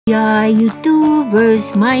We are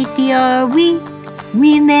YouTubers, mighty are we.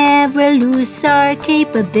 We never lose our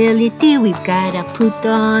capability. We've gotta put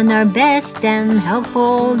on our best and help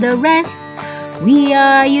all the rest. We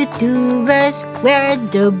are YouTubers, we're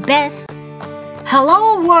the best.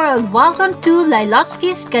 Hello world, welcome to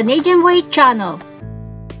LAILOTZKEE'S Canadian Way channel.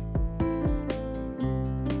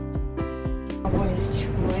 Cowboy's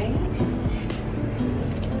choice.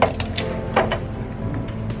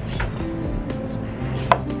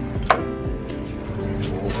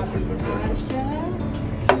 Pasta.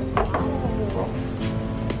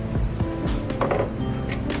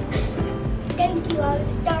 Thank you, I was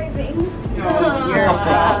starving. You're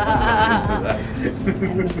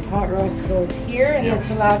and the pot roast goes here, and the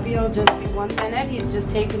tilapia will just be 1 minute. He's just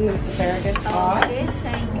taking the asparagus off. Okay,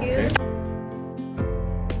 thank you.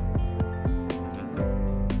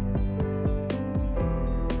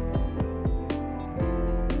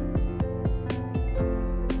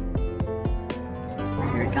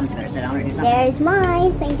 Here it comes. You better sit down or do something. There's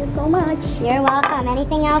mine. Thank you so much. You're welcome.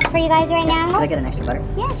 Anything else for you guys right now? Can I get an extra butter?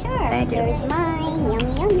 Yeah, sure. Thank you. There's mine.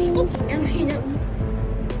 Yummy, yummy. Yummy, yummy.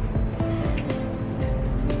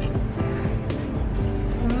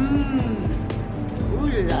 Ooh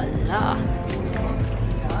la la.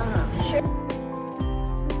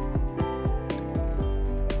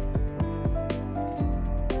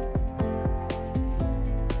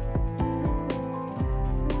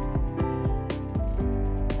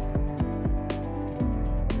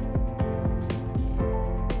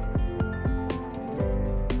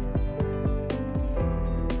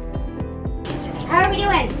 How are we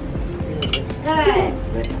doing? Good.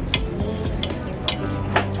 Good.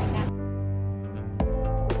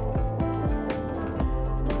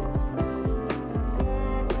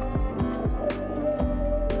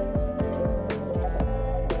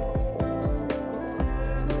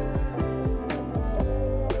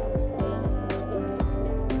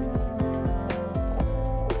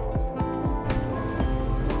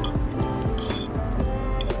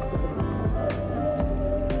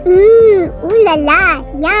 Ooh la la,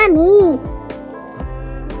 yummy.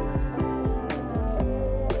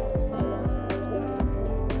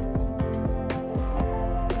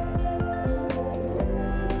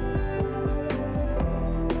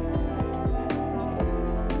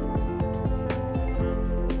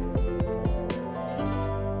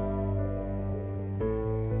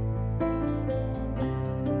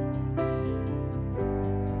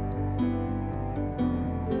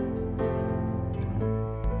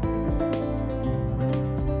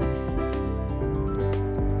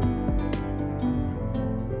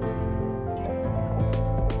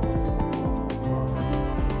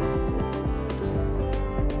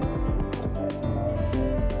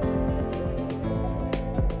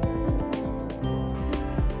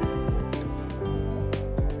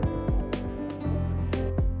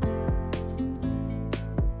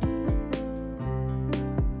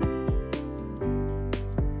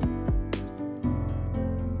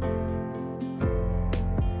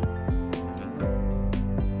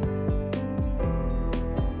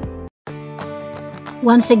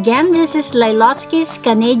 Once again, this is LAILOTZKEE'S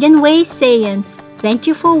Canadian Way saying thank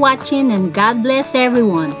you for watching and God bless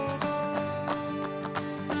everyone.